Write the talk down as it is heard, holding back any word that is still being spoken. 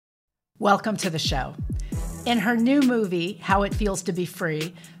Welcome to the show. In her new movie, How It Feels to Be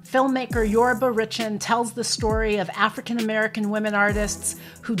Free, filmmaker Yoruba Richin tells the story of African-American women artists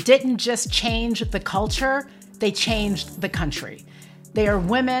who didn't just change the culture, they changed the country. They are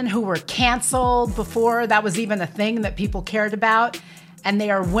women who were canceled before that was even a thing that people cared about, and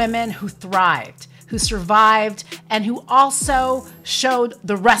they are women who thrived, who survived, and who also showed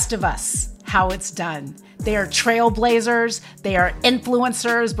the rest of us how it's done. They are trailblazers. They are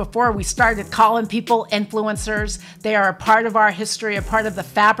influencers before we started calling people influencers. They are a part of our history, a part of the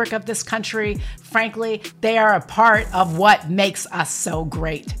fabric of this country. Frankly, they are a part of what makes us so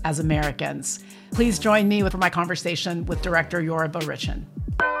great as Americans. Please join me for my conversation with director Yoruba Richin.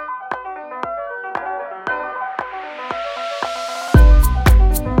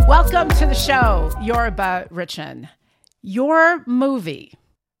 Welcome to the show, Yoruba Richin. Your movie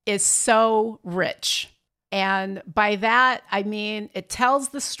is so rich. And by that, I mean, it tells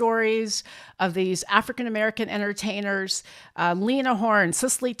the stories of these African-American entertainers, Lena Horne,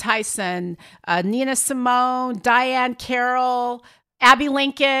 Cicely Tyson, Nina Simone, Diahann Carroll, Abbey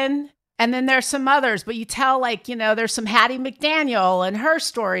Lincoln, and then there's some others. But you tell, there's some Hattie McDaniel and her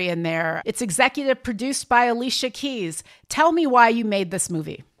story in there. It's executive produced by Alicia Keys. Tell me why you made this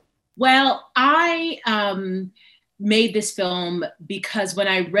movie. Well, I made this film because when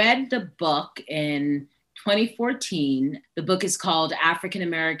I read the book in 2014, the book is called African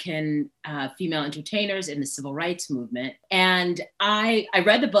American Female Entertainers in the Civil Rights Movement. And I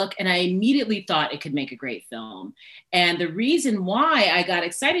read the book and I immediately thought it could make a great film. And the reason why I got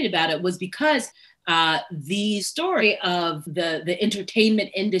excited about it was because the story of the entertainment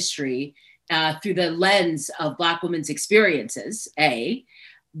industry through the lens of Black women's experiences, A,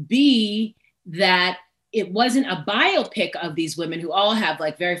 B, that it wasn't a biopic of these women who all have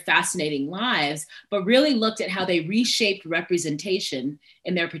very fascinating lives, but really looked at how they reshaped representation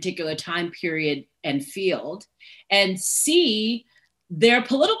in their particular time period and field. And C, their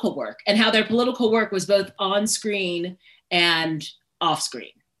political work and how their political work was both on screen and off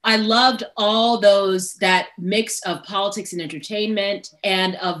screen. I loved all that mix of politics and entertainment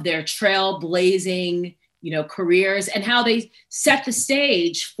and of their trailblazing, careers and how they set the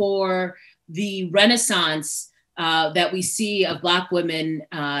stage for the renaissance that we see of Black women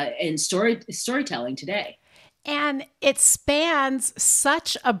in storytelling today. And it spans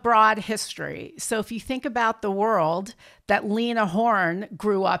such a broad history. So if you think about the world that Lena Horne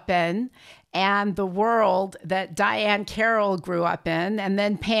grew up in and the world that Diahann Carroll grew up in, and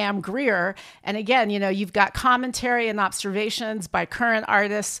then Pam Grier. And again, you've got commentary and observations by current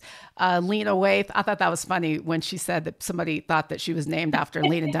artists. Lena Waithe, I thought that was funny when she said that somebody thought that she was named after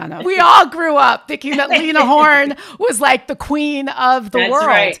Lena Dunham. We all grew up thinking that Lena Horne was like the queen of the world.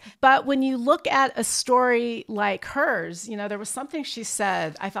 Right. But when you look at a story like hers, there was something she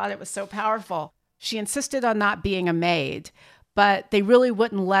said. I thought it was so powerful. She insisted on not being a maid, but they really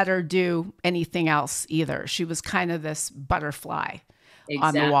wouldn't let her do anything else either. She was kind of this butterfly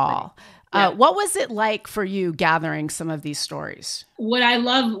on the wall. Yeah. What was it like for you gathering some of these stories? One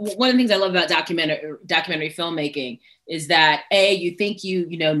of the things I love about documentary filmmaking is that you think you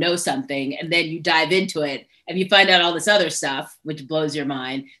know something, and then you dive into it and you find out all this other stuff, which blows your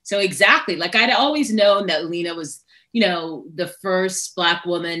mind. So exactly, I'd always known that Lena was, the first Black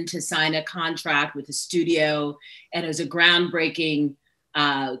woman to sign a contract with a studio, and it was a groundbreaking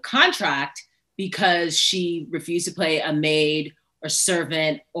contract because she refused to play a maid or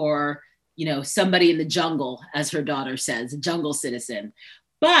servant or somebody in the jungle, as her daughter says, a jungle citizen.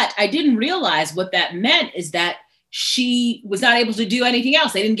 But I didn't realize what that meant is that she was not able to do anything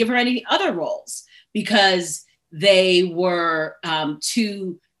else. They didn't give her any other roles because they were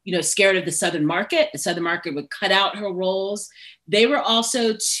too, scared of the Southern market. The Southern market would cut out her roles. They were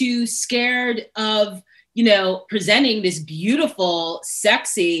also too scared of, presenting this beautiful,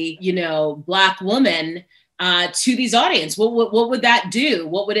 sexy, Black woman to these audience. What would that do?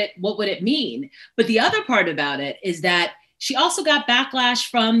 What would it mean? But the other part about it is that she also got backlash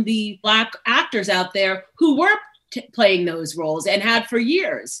from the Black actors out there who were playing those roles and had for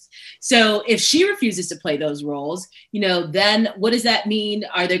years. So if she refuses to play those roles, then what does that mean?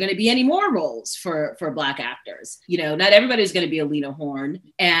 Are there going to be any more roles for Black actors? Not everybody's going to be a Lena Horne.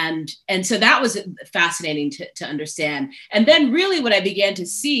 And so that was fascinating to understand. And then really what I began to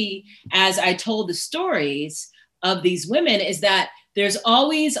see as I told the stories of these women is that there's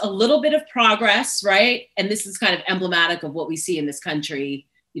always a little bit of progress, right? And this is kind of emblematic of what we see in this country,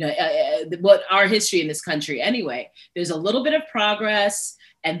 what our history in this country anyway. There's a little bit of progress,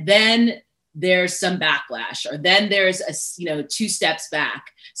 and then there's some backlash, or then there's two steps back.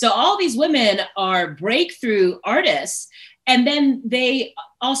 So all these women are breakthrough artists, And then they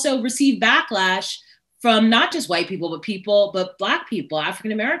also receive backlash from not just white people, but Black people,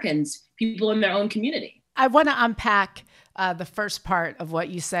 African Americans, people in their own community. I want to unpack the first part of what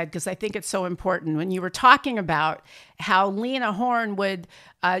you said, because I think it's so important. When you were talking about how Lena Horne would,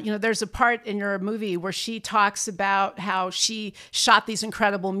 there's a part in your movie where she talks about how she shot these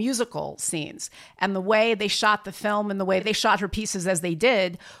incredible musical scenes, and the way they shot the film and the way they shot her pieces as they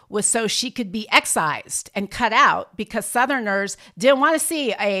did was so she could be excised and cut out, because Southerners didn't want to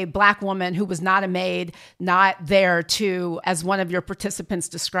see a Black woman who was not a maid, not there to, as one of your participants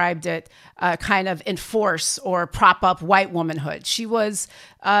described it, kind of enforce or prop up white womanhood. She was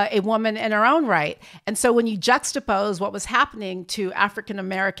a woman in her own right. And so when you juxtapose what was happening to African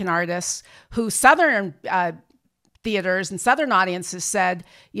American artists who Southern theaters and Southern audiences said,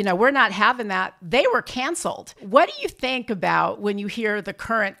 we're not having that, they were canceled. What do you think about when you hear the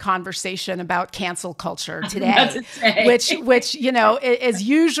current conversation about cancel culture today, which is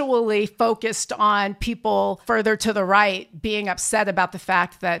usually focused on people further to the right being upset about the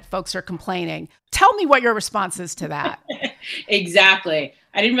fact that folks are complaining? Tell me what your response is to that. Exactly.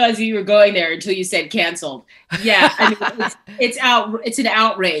 I didn't realize you were going there until you said canceled. Yeah, I mean, it's an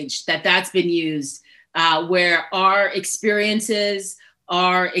outrage that that's been used, where our experiences,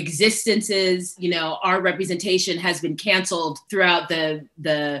 our existences, our representation has been canceled throughout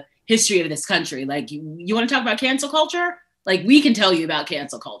the history of this country. Like, you want to talk about cancel culture? Like, we can tell you about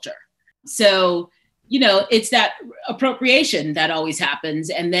cancel culture. So, it's that appropriation that always happens,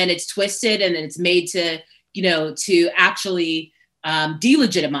 and then it's twisted and then it's made to actually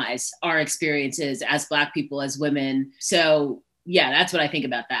delegitimize our experiences as Black people, as women. So yeah, that's what I think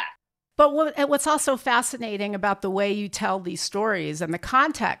about that. But what's also fascinating about the way you tell these stories and the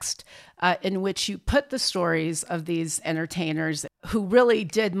context in which you put the stories of these entertainers who really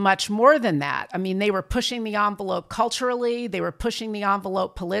did much more than that. I mean, they were pushing the envelope culturally. They were pushing the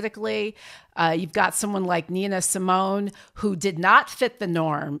envelope politically. You've got someone like Nina Simone, who did not fit the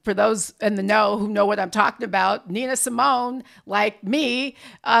norm. For those in the know who know what I'm talking about, Nina Simone, like me,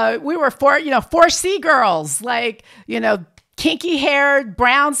 we were four C girls, kinky haired,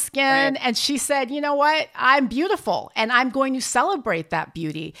 brown skin. Right. And she said, you know what? I'm beautiful and I'm going to celebrate that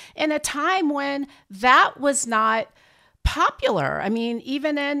beauty in a time when that was not popular. I mean,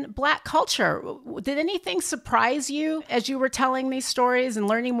 even in Black culture. Did anything surprise you as you were telling these stories and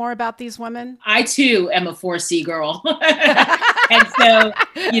learning more about these women? I too am a 4C girl. And so,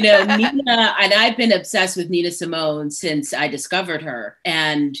 Nina, and I've been obsessed with Nina Simone since I discovered her,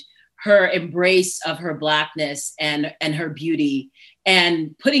 and her embrace of her Blackness and her beauty,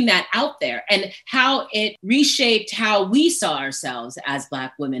 and putting that out there, and how it reshaped how we saw ourselves as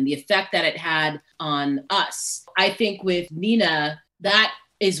Black women, the effect that it had on us. I think with Nina, that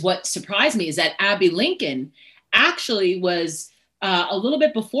is what surprised me, is that Abbey Lincoln actually was a little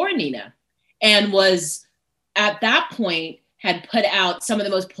bit before Nina, and was at that point had put out some of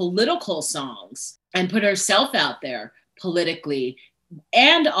the most political songs and put herself out there politically,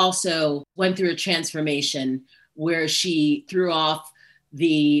 and also went through a transformation where she threw off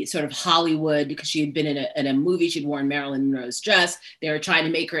the sort of Hollywood, because she had been in a movie, she'd worn Marilyn Monroe's dress. They were trying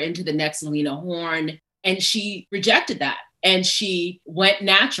to make her into the next Lena Horne, and she rejected that. And she went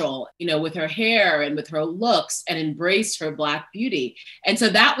natural, with her hair and with her looks, and embraced her Black beauty. And so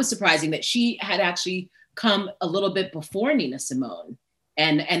that was surprising, that she had actually come a little bit before Nina Simone.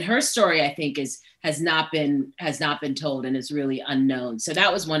 And her story, I think, has not been told and is really unknown. So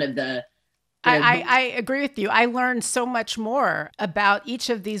that was one of the I agree with you. I learned so much more about each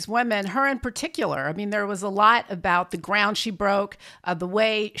of these women, her in particular. I mean, there was a lot about the ground she broke, the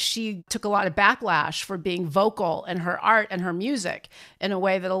way she took a lot of backlash for being vocal in her art and her music in a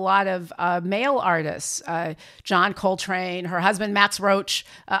way that a lot of male artists, John Coltrane, her husband, Max Roach,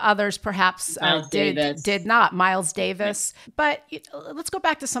 others perhaps did not, Miles Davis. But let's go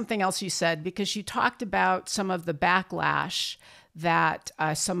back to something else you said, because you talked about some of the backlash that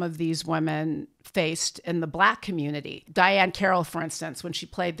some of these women faced in the Black community. Diahann Carroll, for instance, when she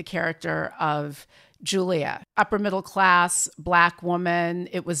played the character of Julia, upper middle class Black woman,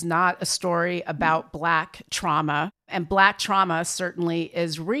 it was not a story about Black trauma. And Black trauma certainly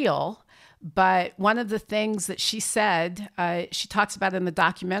is real. But one of the things that she said, she talks about in the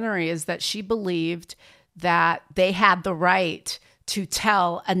documentary, is that she believed that they had the right to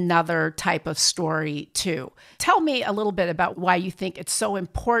tell another type of story too. Tell me a little bit about why you think it's so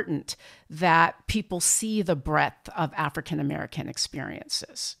important that people see the breadth of African American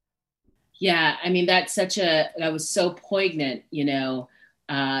experiences. Yeah, I mean, that was so poignant,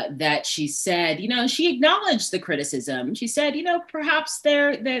 that she said, she acknowledged the criticism. She said, perhaps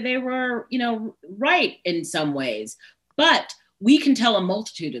they were, right in some ways, But we can tell a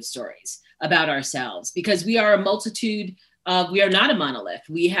multitude of stories about ourselves because we are a multitude of, we are not a monolith.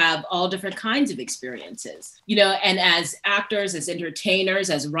 We have all different kinds of experiences, you know, and as actors, as entertainers,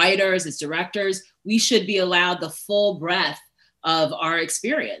 as writers, as directors, we should be allowed the full breadth of our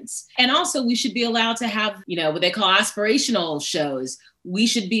experience. And also we should be allowed to have, you know, what they call aspirational shows. We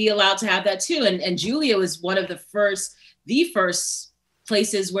should be allowed to have that too. And Julia was one of the first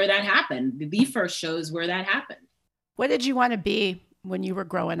places where that happened, the first shows where that happened. What did you want to be when you were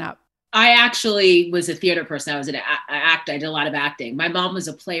growing up? I actually was a theater person. I was an actor. I did a lot of acting. My mom was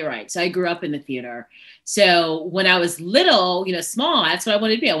a playwright, so I grew up in the theater. So when I was little, you know, small, that's what I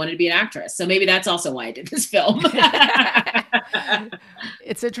wanted to be. I wanted to be an actress. So maybe that's also why I did this film.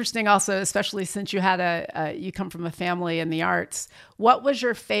 It's interesting also, especially since you had you come from a family in the arts. What was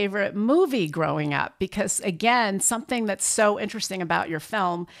your favorite movie growing up? Because again, something that's so interesting about your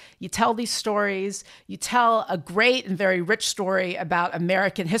film, you tell these stories, you tell a great and very rich story about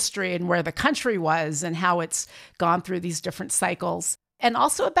American history and where the country was and how it's gone through these different cycles. And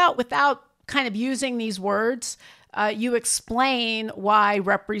also about, without kind of using these words, you explain why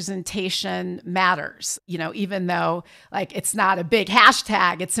representation matters, you know, even though like it's not a big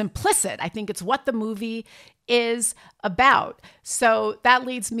hashtag, it's implicit. I think it's what the movie is about. So that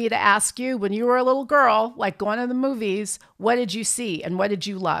leads me to ask you, when you were a little girl, like going to the movies, what did you see and what did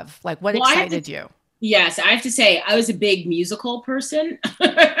you love? Like what excited you? Yes, I have to say I was a big musical person.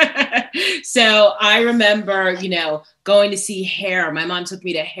 So I remember, you know, going to see Hair. My mom took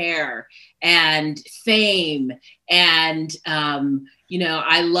me to Hair and Fame. And, you know,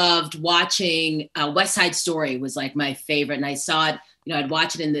 I loved watching West Side Story was like my favorite. And I saw it, you know, I'd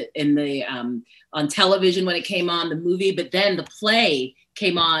watch it on television when it came on, the movie, but then the play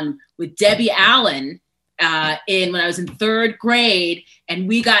came on with Debbie Allen when I was in third grade, and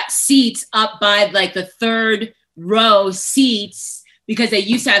we got seats up by like the third row seats because they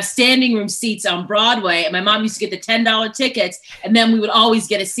used to have standing room seats on Broadway, and my mom used to get the $10 tickets, and then we would always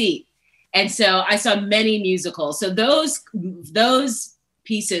get a seat. And so I saw many musicals. So those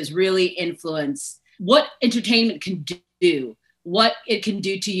pieces really influence what entertainment can do, what it can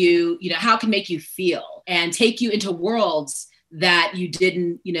do to you, you know, how it can make you feel and take you into worlds that you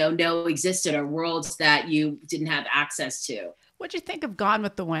didn't, you know existed, or worlds that you didn't have access to. What'd you think of Gone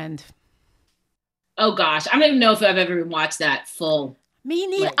with the Wind? Oh gosh, I don't even know if I've ever watched that full. Me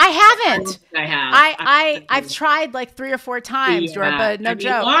neither. I haven't. I have. I've tried like 3 or 4 times, yeah. but no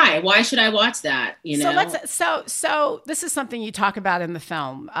joke. Why should I watch that? You know. So this is something you talk about in the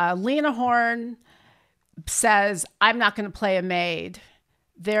film. Lena Horne says, "I'm not going to play a maid."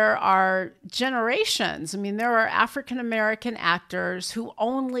 There are generations. I mean, there are African-American actors who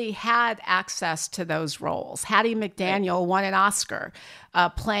only had access to those roles. Hattie McDaniel won an Oscar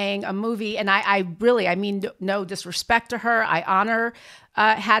playing a movie. And I mean, no disrespect to her. I honor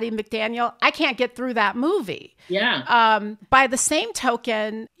Hattie McDaniel. I can't get through that movie. Yeah. By the same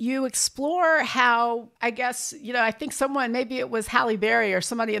token, you explore how, I guess, you know, I think maybe it was Halle Berry or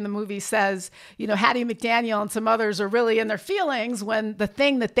somebody in the movie says, you know, Hattie McDaniel and some others are really in their feelings when the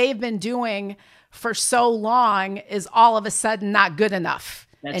thing that they've been doing for so long is all of a sudden not good enough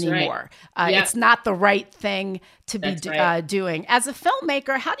anymore. Right. It's not the right thing to be doing. As a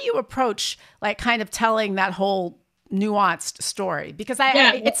filmmaker, how do you approach like kind of telling that whole nuanced story? Because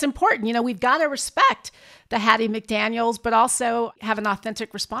it's important, you know, we've got to respect the Hattie McDaniels, but also have an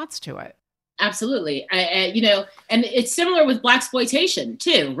authentic response to it. Absolutely. You know, and it's similar with Blaxploitation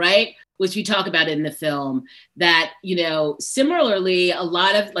too, right? Which we talk about in the film, that, you know, similarly, a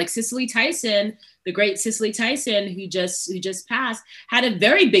lot of like Cicely Tyson, the great Cicely Tyson, who just passed, had a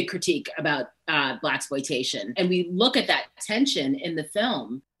very big critique about Blaxploitation. And we look at that tension in the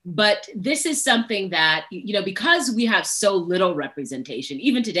film. But this is something that, you know, because we have so little representation,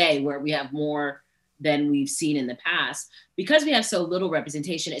 even today where we have more than we've seen in the past, because we have so little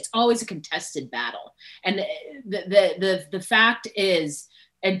representation, it's always a contested battle. And the fact is,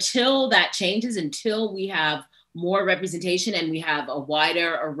 until that changes, until we have more representation and we have a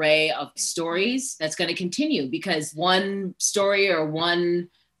wider array of stories, that's going to continue, because one story or one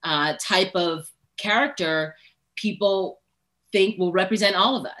type of character people think will represent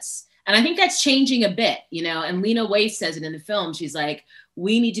all of us. And I think that's changing a bit, you know, and Lena Waithe says it in the film. She's like,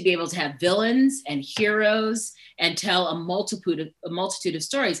 we need to be able to have villains and heroes and tell a multitude of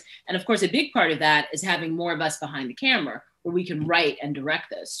stories. And of course, a big part of that is having more of us behind the camera where we can write and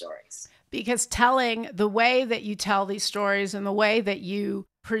direct those stories. Because telling the way that you tell these stories and the way that you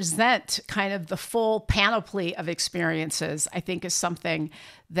present kind of the full panoply of experiences, I think is something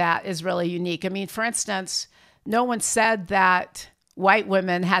that is really unique. I mean, for instance, no one said that white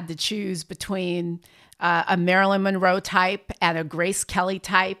women had to choose between a Marilyn Monroe type and a Grace Kelly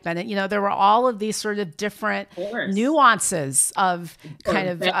type. And, you know, there were all of these sort of different nuances of kind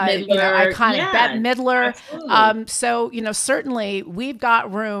of, iconic. Yeah, Bette Midler. So, you know, certainly we've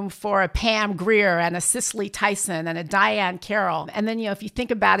got room for a Pam Grier and a Cicely Tyson and a Diane Carroll. And then, you know, if you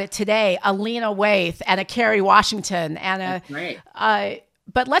think about it today, a Lena Waithe and a Kerry Washington and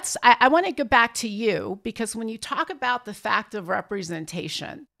but I want to go back to you, because when you talk about the fact of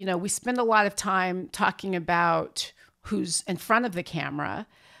representation, you know, we spend a lot of time talking about who's in front of the camera,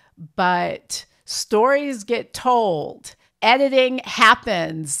 but stories get told, editing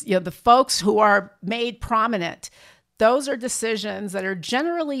happens, you know, the folks who are made prominent, those are decisions that are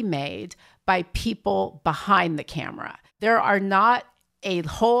generally made by people behind the camera. There are not a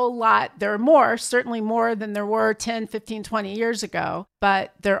whole lot. There are more, certainly more than there were 10, 15, 20 years ago,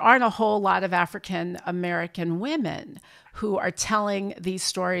 but there aren't a whole lot of African American women who are telling these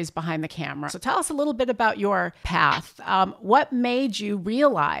stories behind the camera. So tell us a little bit about your path. What made you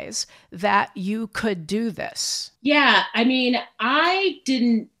realize that you could do this? Yeah, I mean,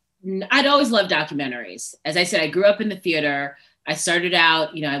 I'd always loved documentaries. As I said, I grew up in the theater. I started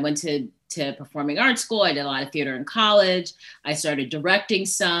out, you know, I went to performing arts school. I did a lot of theater in college. I started directing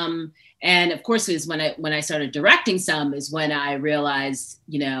some. And of course, it was when I started directing some is when I realized,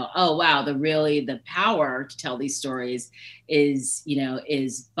 you know, oh, wow, the power to tell these stories is, you know,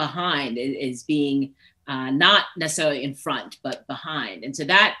 is behind, is being not necessarily in front, but behind. And so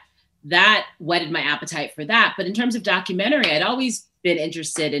that whetted my appetite for that. But in terms of documentary, I'd always been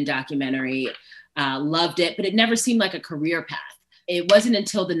interested in documentary, loved it, but it never seemed like a career path. It wasn't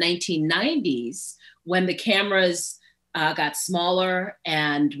until the 1990s when the cameras got smaller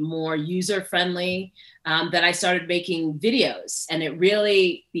and more user-friendly that I started making videos. And it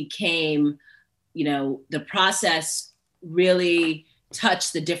really became, you know, the process really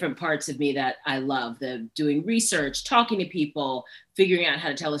touched the different parts of me that I love, the doing research, talking to people, figuring out how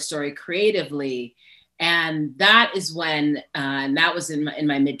to tell a story creatively. And that is when, and that was in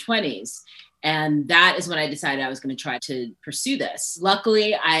my mid-20s. And that is when I decided I was going to try to pursue this.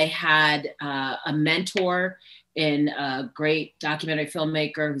 Luckily, I had a mentor in a great documentary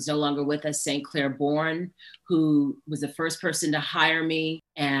filmmaker who's no longer with us, St. Clair Bourne, who was the first person to hire me.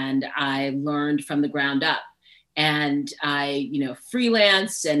 And I learned from the ground up. And I, you know,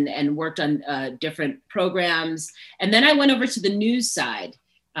 freelanced and worked on different programs. And then I went over to the news side.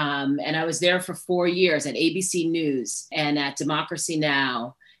 And I was there for 4 years at ABC News and at Democracy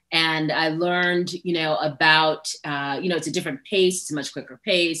Now! And I learned, you know, about, you know, it's a different pace. It's a much quicker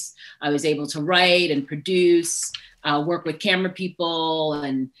pace. I was able to write and produce, work with camera people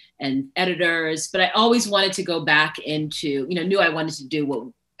and editors. But I always wanted to go back into, you know, knew I wanted to do what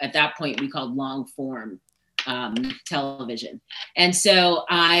at that point we called long form television. And so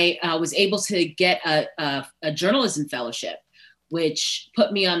I was able to get a journalism fellowship, which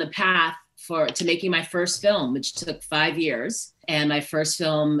put me on the path to making my first film, which took 5 years. And my first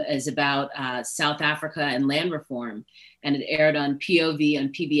film is about South Africa and land reform. And it aired on POV on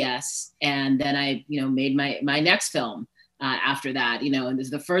PBS. And then I, you know, made my next film after that, you know, and this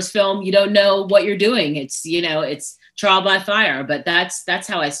is the first film, you don't know what you're doing. It's, you know, it's trial by fire, but that's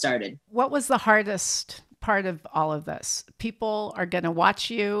how I started. What was the hardest part of all of this? People are going to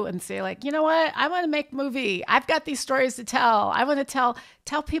watch you and say like, you know what, I want to make a movie. I've got these stories to tell. I want to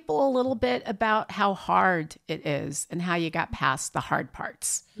tell people a little bit about how hard it is and how you got past the hard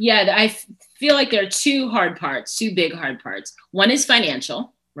parts. Yeah, I feel like there are two big hard parts. One is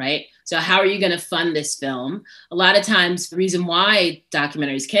financial, right? So how are you going to fund this film? A lot of times the reason why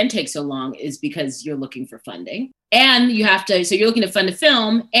documentaries can take so long is because you're looking for funding and so you're looking to fund a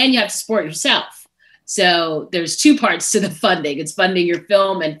film and you have to support yourself. So there's two parts to the funding. It's funding your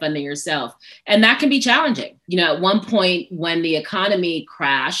film and funding yourself. And that can be challenging. You know, at one point when the economy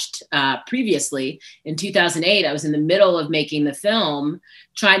crashed previously in 2008, I was in the middle of making the film,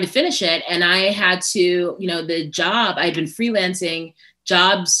 trying to finish it. And I had to, you know, the job, I'd been freelancing,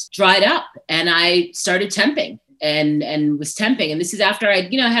 jobs dried up and I started temping and was temping. And this is after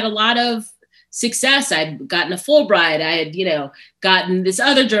I'd, you know, had a lot of success. I'd gotten a Fulbright. I had, you know, gotten this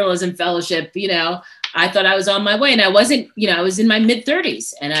other journalism fellowship, you know, I thought I was on my way and I wasn't, you know, I was in my mid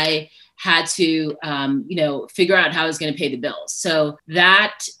 30s and I had to, you know, figure out how I was going to pay the bills. So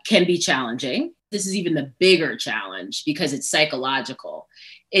that can be challenging. This is even the bigger challenge because it's psychological.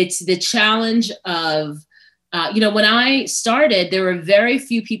 It's the challenge of, you know, when I started, there were very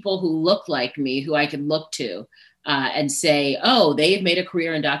few people who looked like me who I could look to and say, oh, they've made a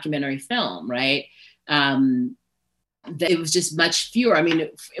career in documentary film, right? It was just much fewer. I mean,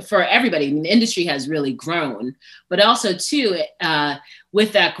 for everybody, I mean, the industry has really grown, but also too,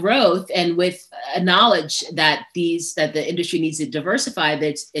 with that growth and with a knowledge that the industry needs to diversify,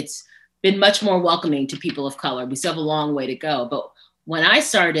 that it's been much more welcoming to people of color. We still have a long way to go. But when I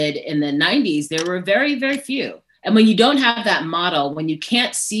started in the 90s, there were very, very few. And when you don't have that model, when you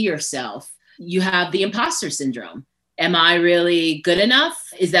can't see yourself, you have the imposter syndrome. Am I really good enough?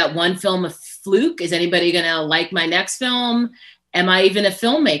 Is that one film a fluke? Is anybody going to like my next film? Am I even a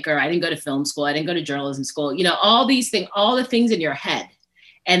filmmaker? I didn't go to film school. I didn't go to journalism school. You know, all these things, all the things in your head.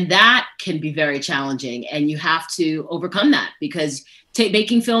 And that can be very challenging. And you have to overcome that, because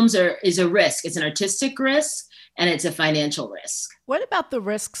making films is a risk. It's an artistic risk and it's a financial risk. What about the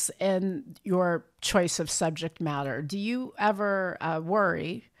risks in your choice of subject matter? Do you ever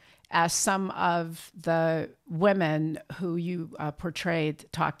worry, as some of the women who you portrayed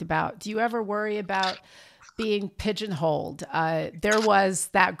talked about, do you ever worry about being pigeonholed? There was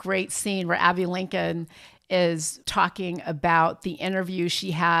that great scene where Abbey Lincoln is talking about the interview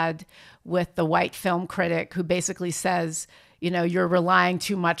she had with the white film critic, who basically says, you know, you're relying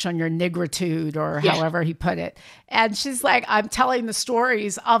too much on your nigritude, or however he put it. And she's like, I'm telling the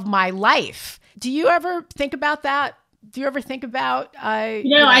stories of my life. Do you ever think about that? Do you ever think about, I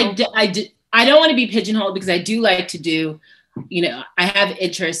don't want to be pigeonholed, because I do like to do, you know, I have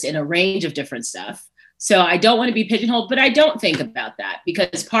interest in a range of different stuff. So I don't want to be pigeonholed, but I don't think about that,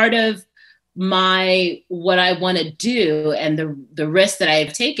 because part of what I want to do and the risk that I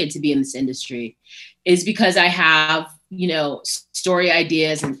have taken to be in this industry is because I have, you know, story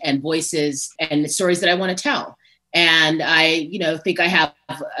ideas and voices and stories that I want to tell. And I, you know, think I have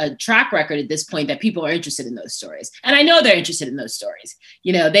a track record at this point that people are interested in those stories. And I know they're interested in those stories.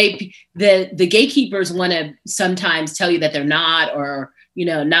 You know, the gatekeepers want to sometimes tell you that they're not, or, you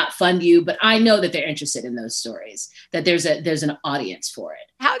know, not fund you, but I know that they're interested in those stories, that there's an audience for it.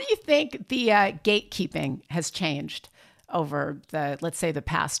 How do you think the gatekeeping has changed over let's say the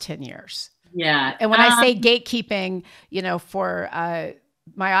past 10 years? Yeah. And when I say gatekeeping, you know, for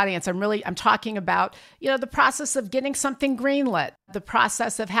my audience, I'm talking about, you know, the process of getting something greenlit, the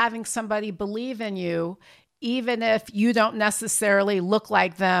process of having somebody believe in you, even if you don't necessarily look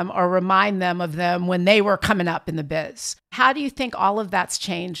like them or remind them of them when they were coming up in the biz. How do you think all of that's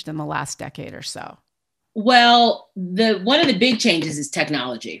changed in the last decade or so? Well, one of the big changes is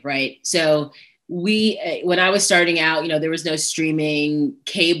technology, right? So when I was starting out, you know, there was no streaming.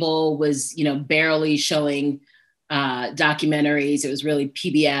 Cable was, you know, barely showing documentaries. It was really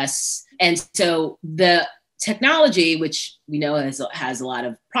PBS. And so the technology, which we know has a lot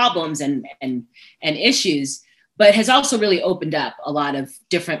of problems and issues, but has also really opened up a lot of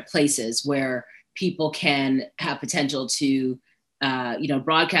different places where people can have potential to, you know,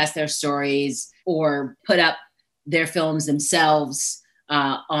 broadcast their stories or put up their films themselves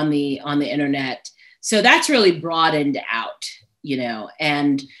on the internet. So that's really broadened out, you know,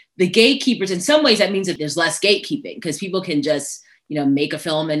 and the gatekeepers, in some ways, that means that there's less gatekeeping, because people can just, you know, make a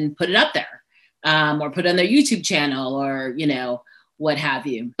film and put it up there, or put it on their YouTube channel, or, you know, what have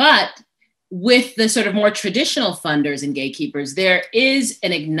you. But with the sort of more traditional funders and gatekeepers, there is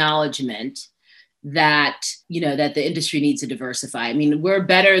an acknowledgement that, you know, that the industry needs to diversify. I mean, we're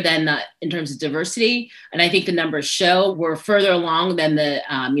better than in terms of diversity. And I think the numbers show we're further along than the,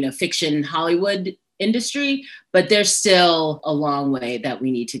 you know, fiction Hollywood industry, but there's still a long way that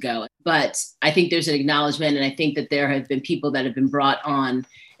we need to go. But I think there's an acknowledgement, and I think that there have been people that have been brought on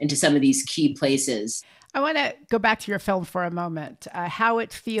into some of these key places. I want to go back to your film for a moment, How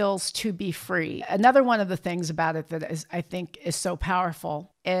It Feels to Be Free. Another one of the things about it that I think is so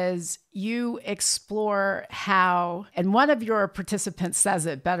powerful is you explore how, and one of your participants says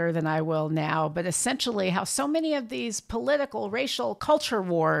it better than I will now, but essentially how so many of these political, racial, culture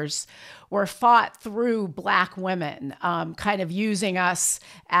wars were fought through Black women, kind of using us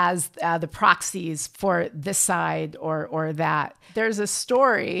as the proxies for this side or that. There's a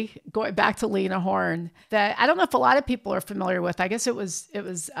story, going back to Lena Horne, that I don't know if a lot of people are familiar with. I guess it was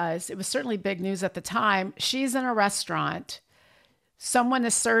certainly big news at the time. She's in a restaurant. Someone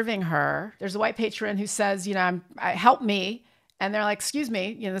is serving her. There's a white patron who says, you know, help me. And they're like, excuse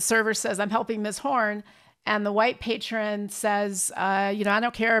me. You know, the server says, I'm helping Ms. Horne. And the white patron says, you know, I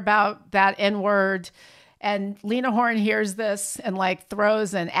don't care about that N-word. And Lena Horne hears this and like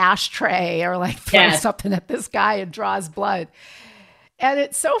throws an ashtray or like throws something at this guy and draws blood. And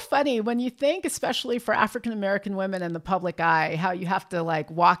it's so funny when you think, especially for African-American women in the public eye, how you have to like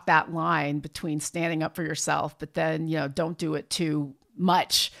walk that line between standing up for yourself, but then, you know, don't do it too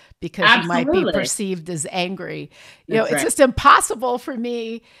much because you might be perceived as angry. You know, it's just impossible for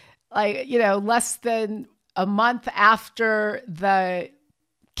me, like, you know, less than a month after the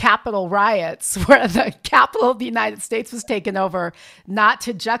Capitol riots, where the capital of the United States was taken over, not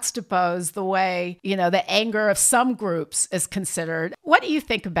to juxtapose the way, the anger of some groups is considered. What do you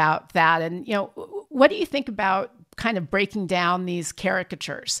think about that? And, what do you think about kind of breaking down these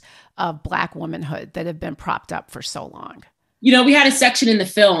caricatures of Black womanhood that have been propped up for so long? We had a section in the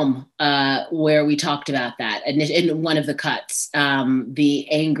film where we talked about that in one of the cuts. The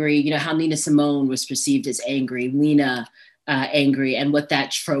angry, how Nina Simone was perceived as angry, Lena angry, and what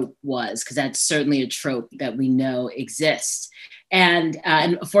that trope was, because that's certainly a trope that we know exists. And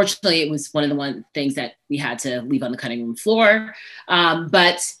unfortunately, it was one of the things that we had to leave on the cutting room floor.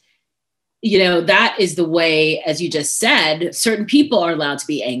 But that is the way, as you just said, certain people are allowed to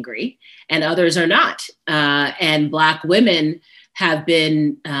be angry and others are not. And Black women have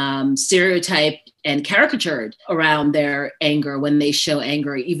been stereotyped and caricatured around their anger when they show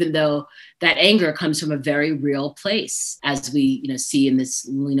anger, even though that anger comes from a very real place, as we see in this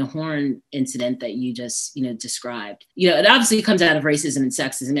Lena Horne incident that you just described. It obviously comes out of racism and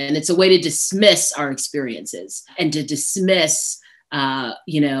sexism, and it's a way to dismiss our experiences and to dismiss the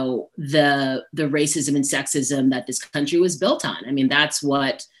racism and sexism that this country was built on. I mean, that's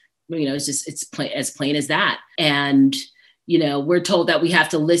what, it's as plain as that. And, we're told that we have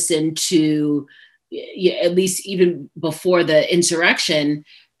to listen to, at least even before the insurrection,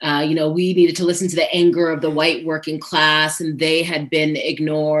 we needed to listen to the anger of the white working class, and they had been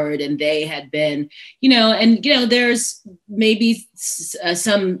ignored, and they had been, there's maybe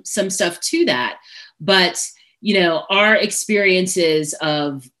some stuff to that. But, our experiences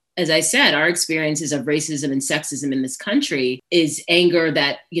of, as I said, our experiences of racism and sexism in this country is anger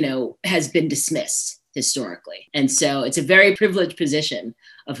that, has been dismissed historically. And so it's a very privileged position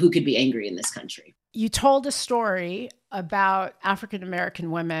of who could be angry in this country. You told a story about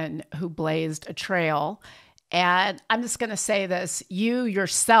African-American women who blazed a trail. And I'm just going to say this, you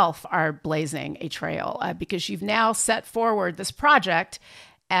yourself are blazing a trail because you've now set forward this project.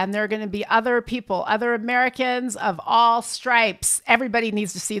 And there are going to be other people, other Americans of all stripes. Everybody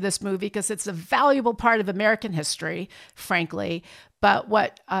needs to see this movie because it's a valuable part of American history, frankly. But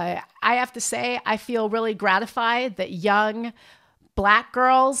what I have to say, I feel really gratified that young Black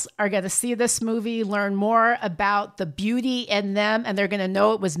girls are going to see this movie, learn more about the beauty in them, and they're going to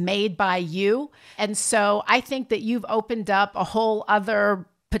know it was made by you. And so I think that you've opened up a whole other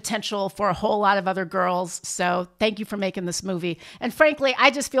potential for a whole lot of other girls. So thank you for making this movie. And frankly, I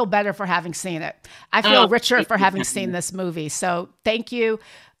just feel better for having seen it. I feel richer for having seen this movie. So thank you.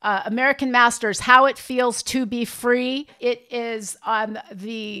 American Masters, How It Feels to Be Free. It is on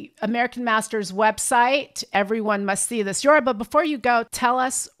the American Masters website. Everyone must see this. Yoruba, before you go, tell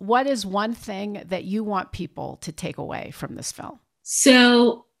us, what is one thing that you want people to take away from this film?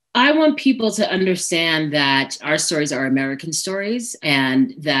 So I want people to understand that our stories are American stories,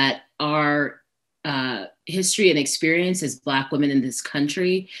 and that our history and experience as Black women in this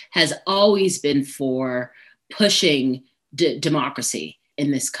country has always been for pushing democracy in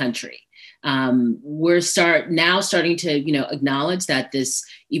this country. We're starting to, acknowledge that this,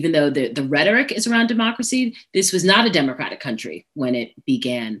 even though the rhetoric is around democracy, this was not a democratic country when it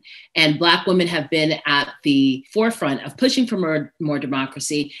began. And Black women have been at the forefront of pushing for more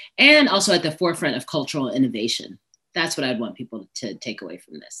democracy, and also at the forefront of cultural innovation. That's what I'd want people to take away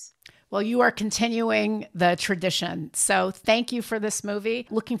from this. Well, you are continuing the tradition. So thank you for this movie.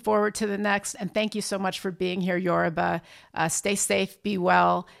 Looking forward to the next. And thank you so much for being here, Yoruba. Stay safe, be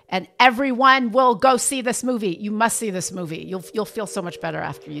well. And everyone will go see this movie. You must see this movie. You'll feel so much better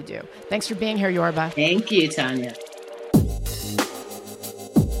after you do. Thanks for being here, Yoruba. Thank you, Tanya.